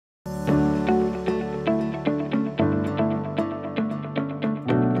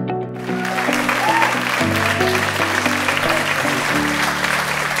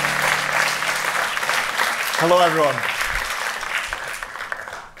Hello, everyone.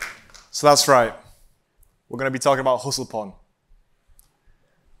 So that's right. We're going to be talking about hustle porn.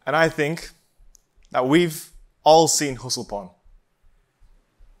 And I think that we've all seen hustle porn.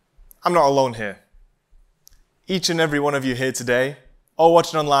 I'm not alone here. Each and every one of you here today, or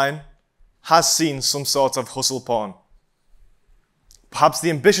watching online, has seen some sort of hustle porn. Perhaps the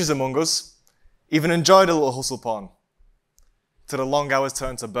ambitious among us even enjoyed a little hustle porn, till the long hours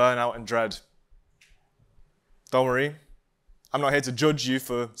turn to burnout and dread. Don't worry, I'm not here to judge you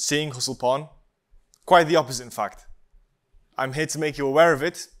for seeing hustle porn. Quite the opposite, in fact. I'm here to make you aware of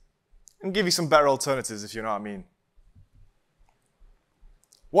it and give you some better alternatives, if you know what I mean.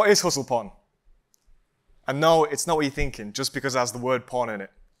 What is hustle porn? And no, it's not what you're thinking, just because it has the word porn in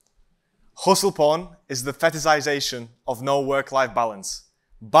it. Hustle porn is the fetishization of no work-life balance,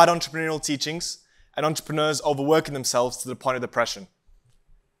 bad entrepreneurial teachings, and entrepreneurs overworking themselves to the point of depression.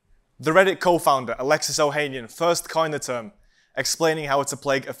 The Reddit co-founder, Alexis Ohanian, first coined the term, explaining how it's a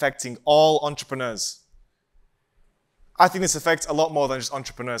plague affecting all entrepreneurs. I think this affects a lot more than just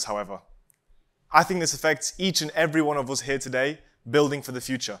entrepreneurs, however. I think this affects each and every one of us here today, building for the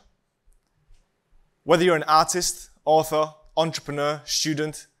future. Whether you're an artist, author, entrepreneur,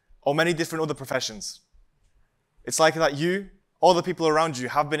 student, or many different other professions. It's likely that you, or the people around you,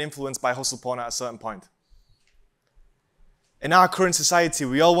 have been influenced by hustle porn at a certain point. In our current society,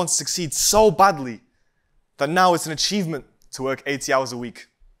 we all want to succeed so badly that now it's an achievement to work 80 hours a week,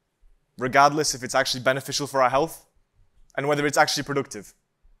 regardless if it's actually beneficial for our health and whether it's actually productive.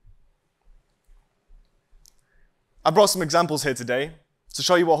 I brought some examples here today to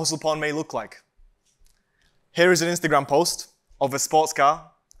show you what hustle porn may look like. Here is an Instagram post of a sports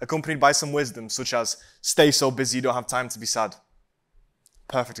car accompanied by some wisdom such as, stay so busy you don't have time to be sad.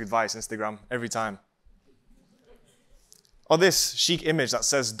 Perfect advice, Instagram, every time. Or this chic image that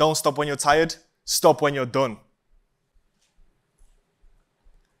says, don't stop when you're tired, stop when you're done.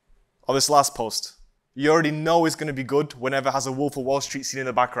 Or this last post, you already know it's going to be good whenever it has a Wolf of Wall Street scene in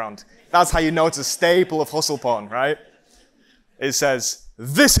the background. That's how you know it's a staple of hustle porn, right? It says,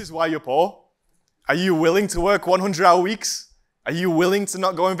 this is why you're poor. Are you willing to work 100-hour weeks? Are you willing to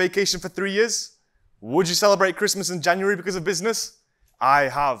not go on vacation for 3 years? Would you celebrate Christmas in January because of business? I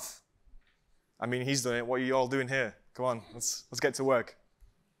have. I mean, he's done it. What are you all doing here? Come on, let's get to work.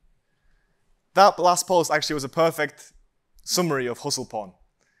 That last post actually was a perfect summary of hustle porn.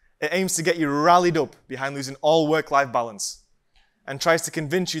 It aims to get you rallied up behind losing all work-life balance and tries to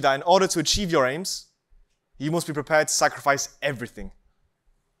convince you that in order to achieve your aims, you must be prepared to sacrifice everything.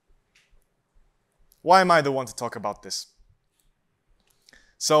 Why am I the one to talk about this?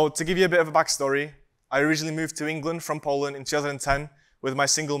 So, to give you a bit of a backstory, I originally moved to England from Poland in 2010 with my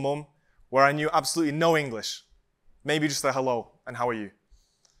single mum, where I knew absolutely no English. Maybe just a hello, and how are you?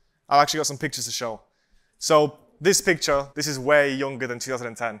 I've actually got some pictures to show. So, this picture, this is way younger than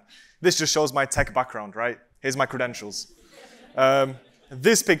 2010. This just shows my tech background, right? Here's my credentials.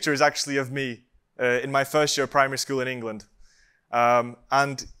 This picture is actually of me in my first year of primary school in England.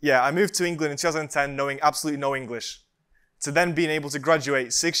 And yeah, I moved to England in 2010 knowing absolutely no English, to then being able to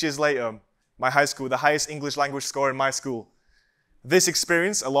graduate 6 years later, my high school, the highest English language score in my school. This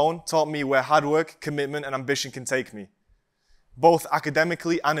experience alone taught me where hard work, commitment, and ambition can take me, both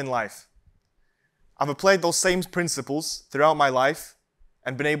academically and in life. I've applied those same principles throughout my life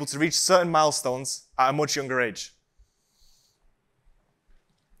and been able to reach certain milestones at a much younger age.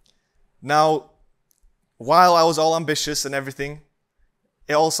 Now, while I was all ambitious and everything,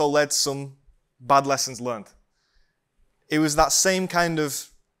 it also led to some bad lessons learned. It was that same kind of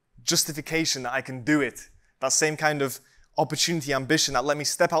justification that I can do it, that same kind of opportunity, ambition that let me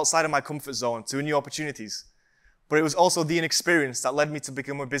step outside of my comfort zone to new opportunities. But it was also the inexperience that led me to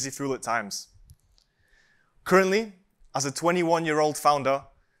become a busy fool at times. Currently, as a 21-year-old founder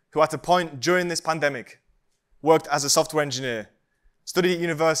who at a point during this pandemic worked as a software engineer, studied at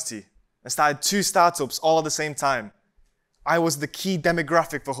university, and started 2 startups all at the same time, I was the key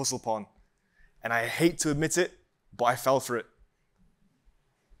demographic for hustle porn. And I hate to admit it, but I fell for it.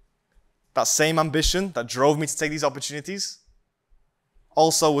 That same ambition that drove me to take these opportunities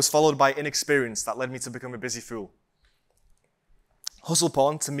also was followed by inexperience that led me to become a busy fool. Hustle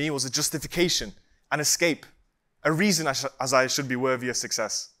porn, to me, was a justification, an escape, a reason as I should be worthy of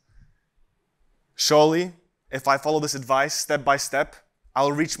success. Surely, if I follow this advice step by step,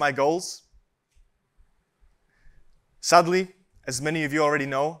 I'll reach my goals. Sadly, as many of you already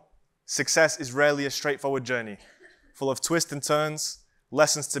know, success is rarely a straightforward journey, full of twists and turns,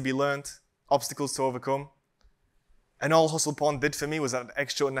 lessons to be learned, obstacles to overcome. And all hustle porn did for me was add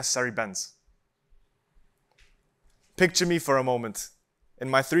extra unnecessary bends. Picture me for a moment in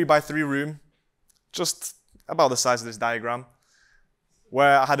my 3x3 room, just about the size of this diagram,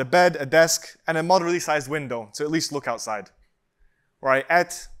 where I had a bed, a desk, and a moderately sized window to at least look outside, where I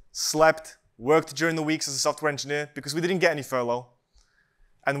ate, slept, worked during the weeks as a software engineer because we didn't get any furlough,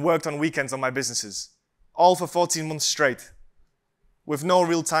 and worked on weekends on my businesses, all for 14 months straight, with no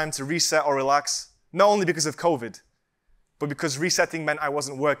real time to reset or relax, not only because of COVID, but because resetting meant I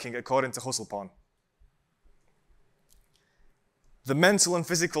wasn't working according to hustle porn. The mental and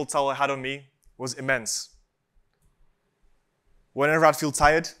physical toll it had on me was immense. Whenever I'd feel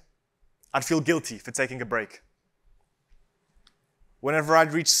tired, I'd feel guilty for taking a break. Whenever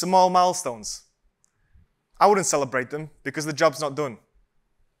I'd reach small milestones, I wouldn't celebrate them because the job's not done.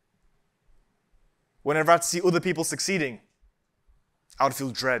 Whenever I'd see other people succeeding, I would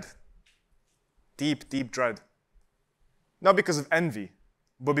feel dread. Deep, deep dread. Not because of envy,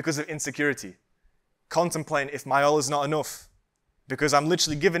 but because of insecurity. Contemplating if my all is not enough. Because I'm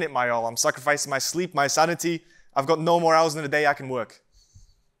literally giving it my all. I'm sacrificing my sleep, my sanity. I've got no more hours in a day I can work.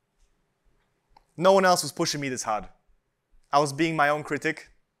 No one else was pushing me this hard. I was being my own critic,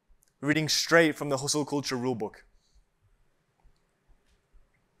 reading straight from the hustle culture rulebook.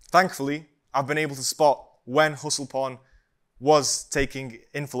 Thankfully, I've been able to spot when hustle porn was taking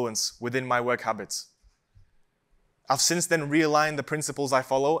influence within my work habits. I've since then realigned the principles I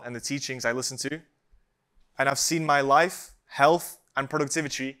follow and the teachings I listen to, and I've seen my life, health, and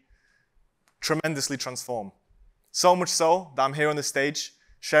productivity tremendously transform. So much so that I'm here on the stage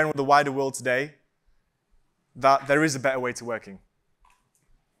sharing with the wider world today that there is a better way to working.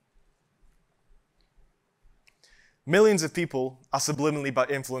 Millions of people are subliminally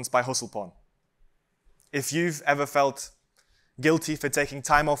influenced by hustle porn. If you've ever felt guilty for taking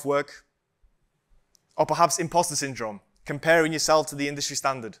time off work, or perhaps imposter syndrome, comparing yourself to the industry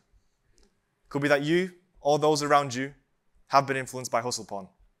standard, could be that you or those around you have been influenced by hustle porn.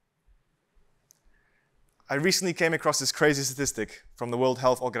 I recently came across this crazy statistic from the World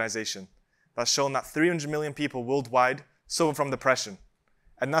Health Organization that's shown that 300 million people worldwide suffer from depression,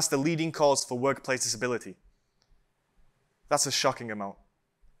 and that's the leading cause for workplace disability. That's a shocking amount.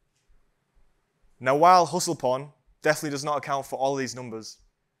 Now, while hustle porn definitely does not account for all of these numbers,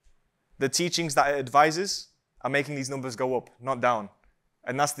 the teachings that it advises are making these numbers go up, not down.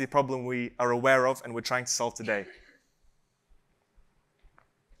 And that's the problem we are aware of and we're trying to solve today.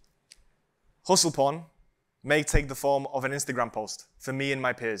 Hustle porn may take the form of an Instagram post for me and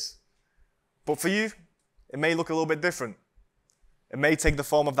my peers. But for you, it may look a little bit different. It may take the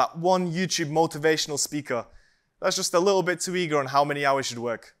form of that one YouTube motivational speaker that's just a little bit too eager on how many hours you should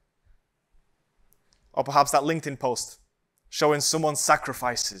work. Or perhaps that LinkedIn post showing someone's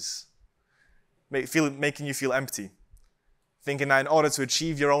sacrifices, making you feel empty, thinking that in order to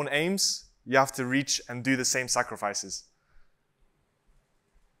achieve your own aims, you have to reach and do the same sacrifices.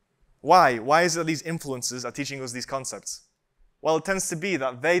 Why? Why is it that these influencers are teaching us these concepts? Well, it tends to be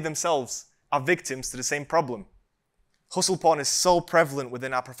that they themselves are victims to the same problem. Hustle porn is so prevalent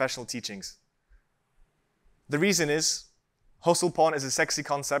within our professional teachings. The reason is, hustle porn is a sexy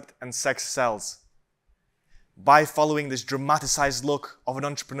concept and sex sells. By following this dramatized look of an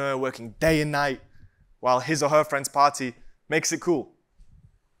entrepreneur working day and night while his or her friend's party makes it cool.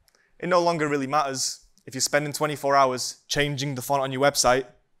 It no longer really matters if you're spending 24 hours changing the font on your website,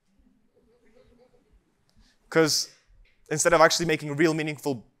 because instead of actually making real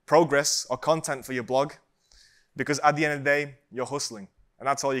meaningful progress or content for your blog, because at the end of the day, you're hustling, and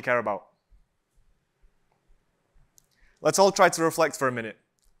that's all you care about. Let's all try to reflect for a minute.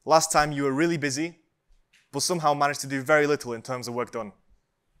 Last time you were really busy, but somehow managed to do very little in terms of work done.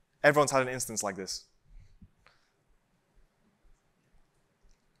 Everyone's had an instance like this.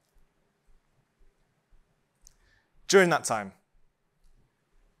 During that time,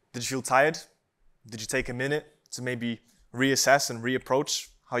 did you feel tired? Did you take a minute to maybe reassess and reapproach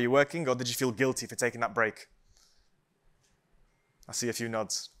how you're working, or did you feel guilty for taking that break? I see a few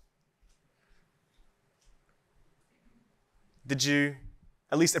nods. Did you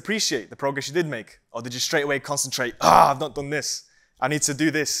at least appreciate the progress you did make? Or did you straight away concentrate, I've not done this, I need to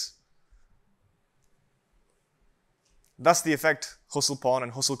do this? That's the effect hustle porn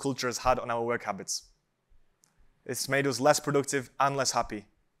and hustle culture has had on our work habits. It's made us less productive and less happy,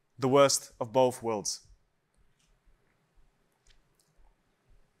 the worst of both worlds.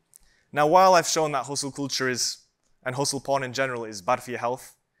 Now, while I've shown that hustle culture and hustle porn in general is bad for your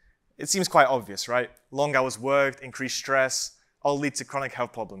health, it seems quite obvious, right? Long hours worked, increased stress, all lead to chronic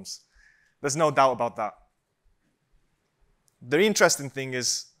health problems. There's no doubt about that. The interesting thing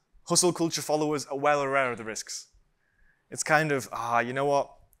is, hustle culture followers are well aware of the risks. It's kind of, you know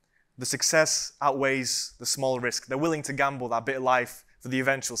what? The success outweighs the small risk. They're willing to gamble that bit of life for the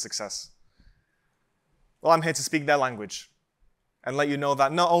eventual success. Well, I'm here to speak their language and let you know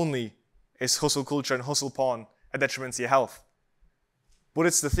that not only is hustle culture and hustle porn a detriment to your health, but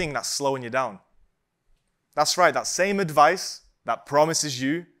it's the thing that's slowing you down. That's right, that same advice that promises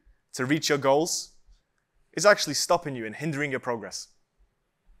you to reach your goals is actually stopping you and hindering your progress.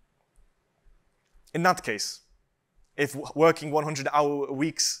 In that case, if working 100-hour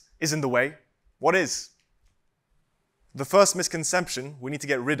weeks isn't the way, what is? The first misconception we need to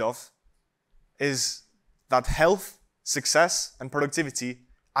get rid of is that health, success, and productivity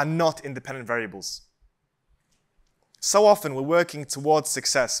are not independent variables. So often we're working towards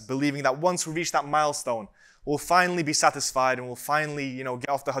success, believing that once we reach that milestone, we'll finally be satisfied and we'll finally, get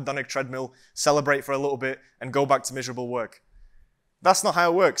off the hedonic treadmill, celebrate for a little bit, and go back to miserable work. That's not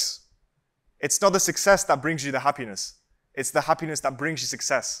how it works. It's not the success that brings you the happiness. It's the happiness that brings you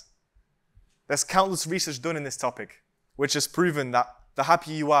success. There's countless research done in this topic, which has proven that the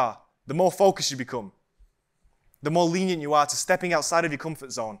happier you are, the more focused you become, the more lenient you are to stepping outside of your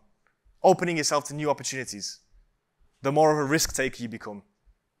comfort zone, opening yourself to new opportunities, the more of a risk taker you become,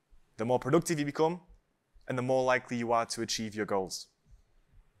 the more productive you become, and the more likely you are to achieve your goals.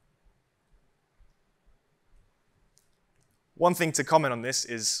 One thing to comment on this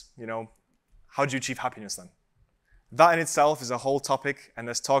is, how do you achieve happiness then? That in itself is a whole topic, and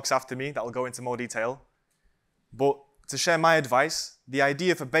there's talks after me that will go into more detail. But to share my advice, the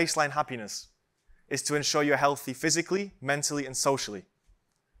idea for baseline happiness is to ensure you're healthy physically, mentally, and socially.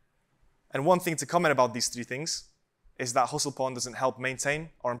 And one thing to comment about these three things is that hustle porn doesn't help maintain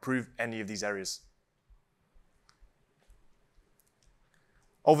or improve any of these areas.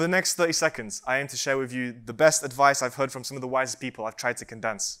 Over the next 30 seconds, I aim to share with you the best advice I've heard from some of the wisest people I've tried to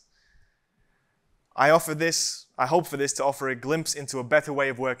condense. I hope for this to offer a glimpse into a better way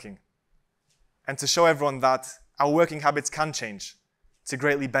of working and to show everyone that our working habits can change to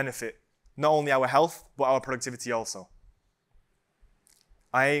greatly benefit not only our health, but our productivity also.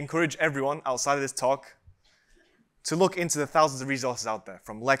 I encourage everyone outside of this talk to look into the thousands of resources out there,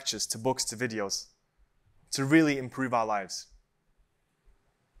 from lectures to books to videos, to really improve our lives.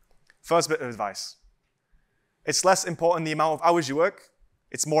 First bit of advice. It's less important the amount of hours you work,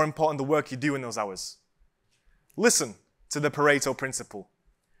 it's more important the work you do in those hours. Listen to the Pareto principle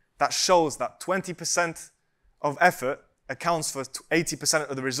that shows that 20% of effort accounts for 80%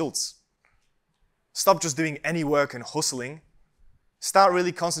 of the results. Stop just doing any work and hustling. Start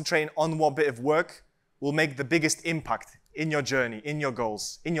really concentrating on what bit of work will make the biggest impact in your journey, in your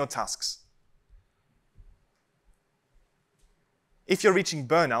goals, in your tasks. If you're reaching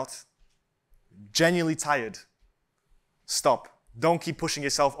burnout, genuinely tired, stop. Don't keep pushing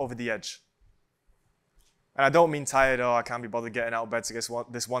yourself over the edge. And I don't mean tired, I can't be bothered getting out of bed to get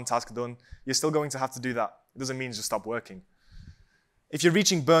this one task done. You're still going to have to do that. It doesn't mean just stop working. If you're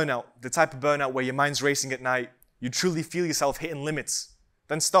reaching burnout, the type of burnout where your mind's racing at night, you truly feel yourself hitting limits,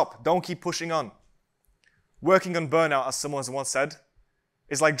 then stop. Don't keep pushing on. Working on burnout, as someone has once said,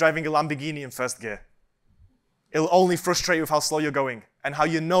 is like driving a Lamborghini in first gear. It'll only frustrate you with how slow you're going and how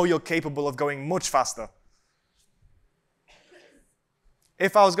you know you're capable of going much faster.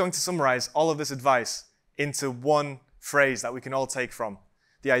 If I was going to summarize all of this advice into one phrase that we can all take from,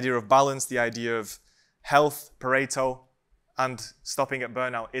 the idea of balance, the idea of health, Pareto, and stopping at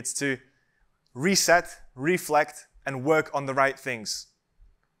burnout, it's to reset, reflect, and work on the right things.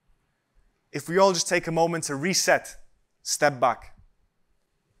 If we all just take a moment to reset, step back,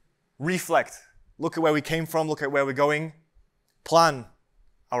 reflect, look at where we came from, look at where we're going, plan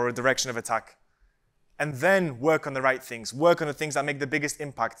our direction of attack, and then work on the right things, work on the things that make the biggest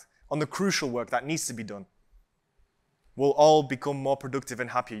impact, on the crucial work that needs to be done, we'll all become more productive and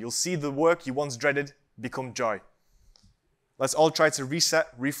happier. You'll see the work you once dreaded become joy. Let's all try to reset,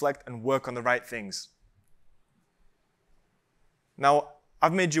 reflect, and work on the right things. Now,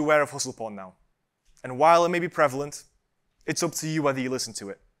 I've made you aware of hustle porn now. And while it may be prevalent, it's up to you whether you listen to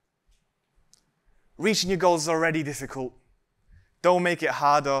it. Reaching your goals is already difficult. Don't make it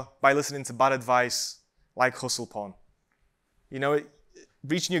harder by listening to bad advice like hustle porn.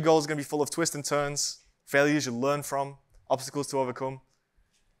 Reaching your goals is going to be full of twists and turns, failures you'll learn from, obstacles to overcome.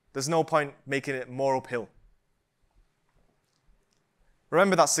 There's no point making it more uphill.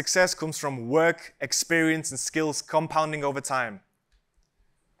 Remember that success comes from work, experience, and skills compounding over time.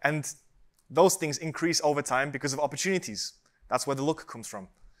 And those things increase over time because of opportunities. That's where the luck comes from.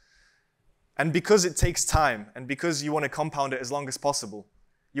 And because it takes time, and because you want to compound it as long as possible,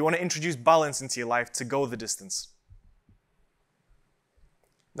 you want to introduce balance into your life to go the distance.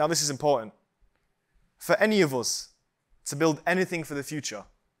 Now, this is important. For any of us to build anything for the future,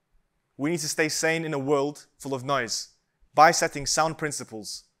 we need to stay sane in a world full of noise by setting sound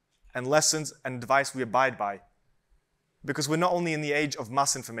principles and lessons and advice we abide by. Because we're not only in the age of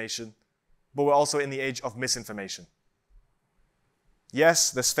mass information, but we're also in the age of misinformation.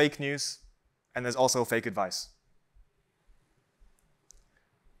 Yes, there's fake news, and there's also fake advice.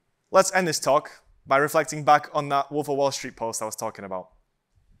 Let's end this talk by reflecting back on that Wolf of Wall Street post I was talking about,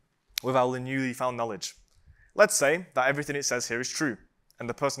 with our newly found knowledge. Let's say that everything it says here is true, and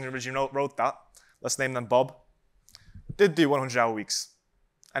the person who originally wrote that, let's name them Bob, did do 100-hour weeks,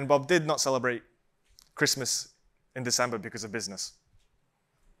 and Bob did not celebrate Christmas in December because of business.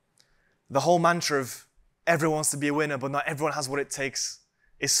 The whole mantra of everyone wants to be a winner, but not everyone has what it takes,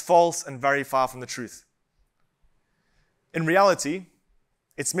 is false and very far from the truth. In reality,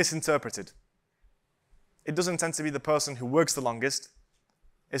 it's misinterpreted. It doesn't tend to be the person who works the longest,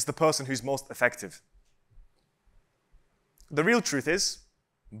 it's the person who's most effective. The real truth is,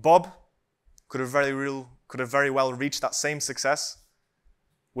 Bob could have very well reached that same success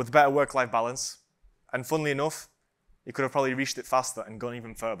with better work-life balance, and funnily enough, he could have probably reached it faster and gone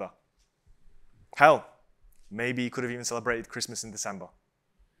even further. Hell, maybe he could have even celebrated Christmas in December.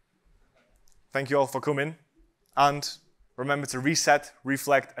 Thank you all for coming, and remember to reset,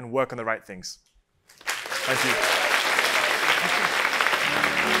 reflect, and work on the right things. Thank you.